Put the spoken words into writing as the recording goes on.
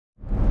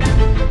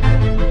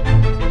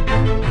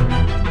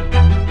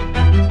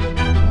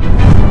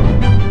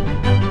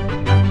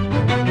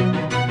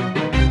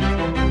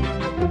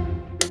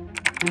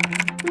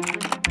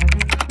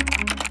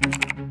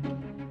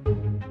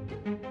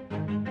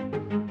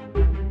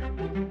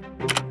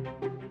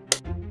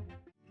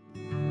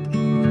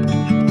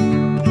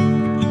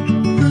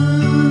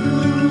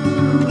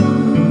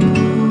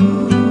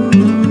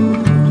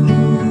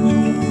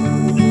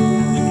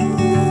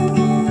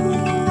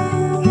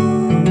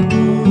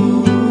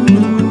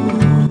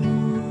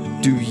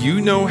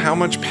you know how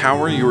much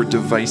power your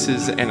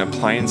devices and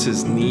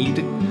appliances need?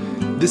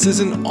 This is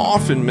an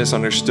often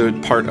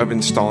misunderstood part of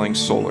installing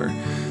solar.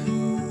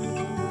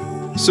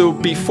 So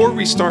before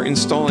we start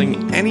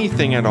installing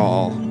anything at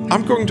all,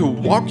 I'm going to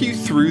walk you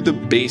through the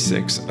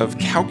basics of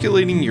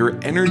calculating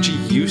your energy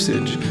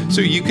usage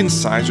so you can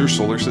size your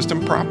solar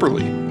system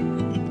properly.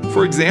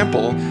 For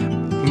example,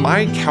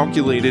 my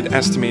calculated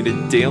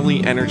estimated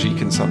daily energy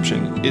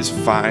consumption is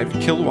 5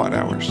 kilowatt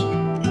hours.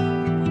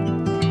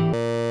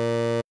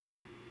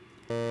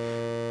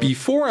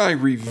 Before I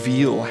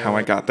reveal how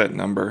I got that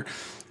number,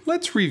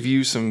 let's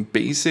review some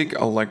basic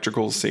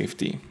electrical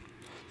safety.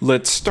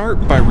 Let's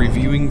start by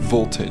reviewing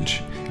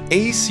voltage.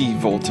 AC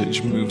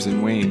voltage moves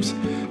in waves.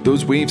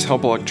 Those waves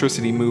help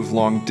electricity move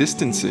long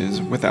distances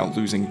without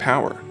losing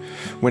power.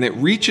 When it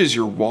reaches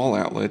your wall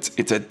outlets,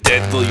 it's a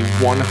deadly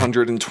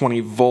 120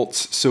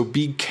 volts, so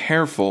be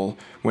careful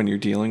when you're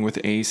dealing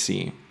with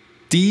AC.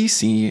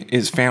 DC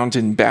is found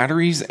in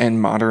batteries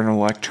and modern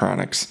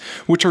electronics,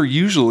 which are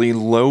usually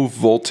low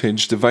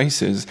voltage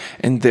devices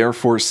and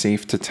therefore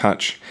safe to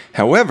touch.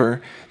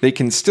 However, they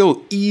can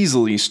still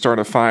easily start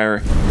a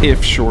fire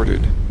if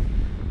shorted.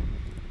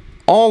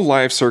 All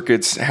live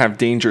circuits have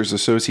dangers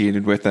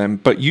associated with them,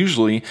 but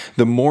usually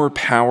the more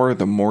power,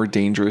 the more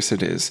dangerous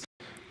it is.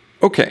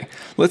 Okay,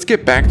 let's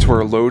get back to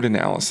our load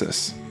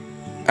analysis.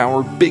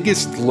 Our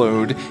biggest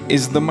load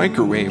is the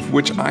microwave,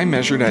 which I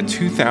measured at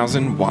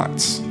 2,000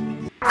 watts.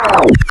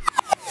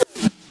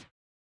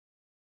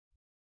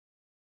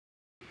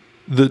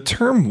 The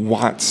term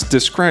watts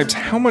describes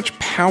how much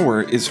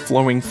power is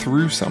flowing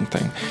through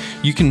something.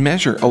 You can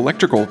measure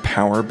electrical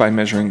power by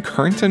measuring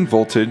current and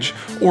voltage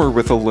or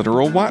with a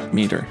literal watt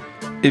meter.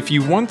 If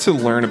you want to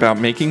learn about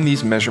making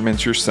these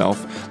measurements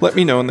yourself, let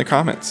me know in the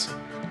comments.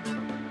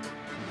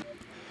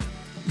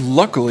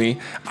 Luckily,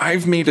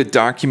 I've made a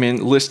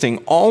document listing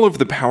all of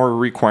the power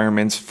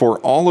requirements for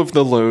all of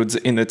the loads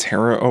in the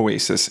Terra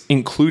Oasis,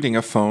 including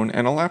a phone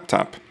and a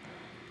laptop.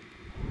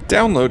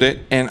 Download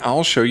it and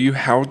I'll show you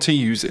how to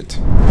use it.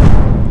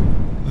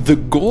 The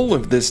goal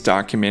of this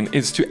document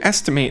is to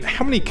estimate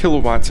how many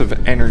kilowatts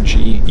of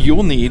energy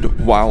you'll need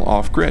while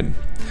off-grid.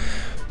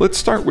 Let's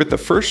start with the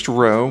first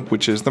row,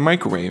 which is the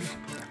microwave.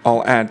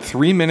 I'll add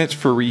 3 minutes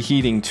for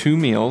reheating 2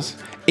 meals,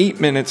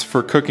 8 minutes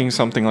for cooking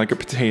something like a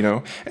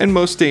potato, and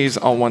most days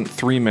I'll want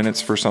 3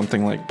 minutes for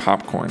something like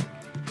popcorn.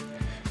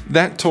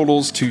 That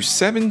totals to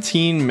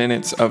 17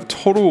 minutes of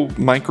total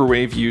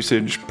microwave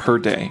usage per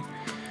day.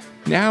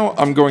 Now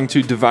I'm going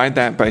to divide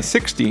that by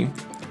 60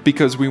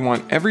 because we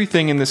want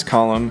everything in this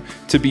column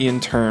to be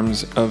in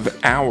terms of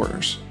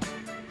hours.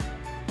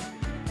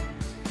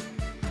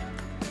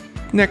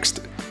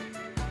 Next,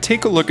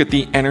 take a look at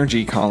the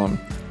energy column.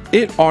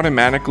 It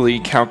automatically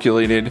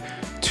calculated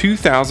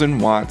 2,000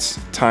 watts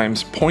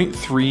times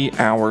 0.3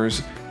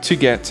 hours to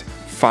get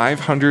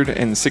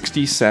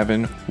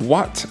 567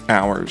 watt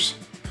hours,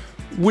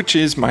 which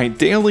is my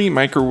daily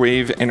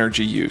microwave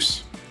energy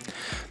use.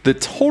 The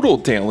total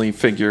daily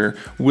figure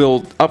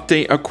will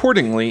update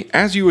accordingly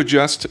as you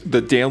adjust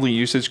the daily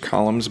usage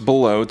columns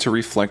below to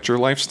reflect your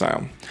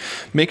lifestyle.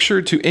 Make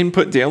sure to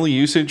input daily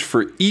usage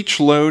for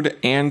each load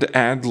and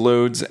add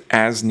loads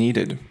as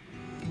needed.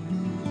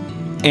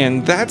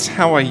 And that's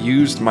how I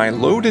used my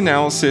load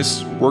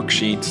analysis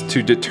worksheet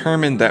to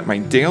determine that my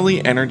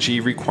daily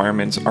energy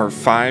requirements are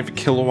 5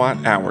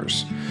 kilowatt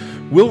hours.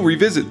 We'll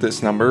revisit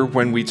this number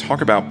when we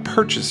talk about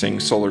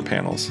purchasing solar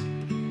panels.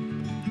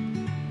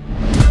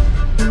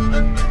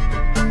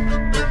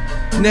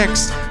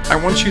 Next, I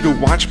want you to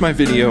watch my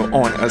video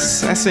on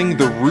assessing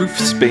the roof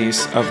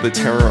space of the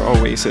Terra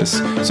Oasis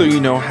so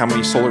you know how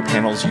many solar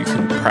panels you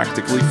can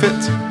practically fit.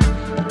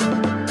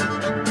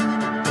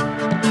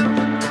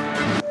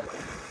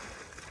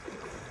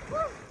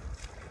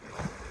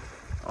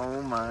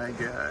 Oh my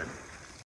God.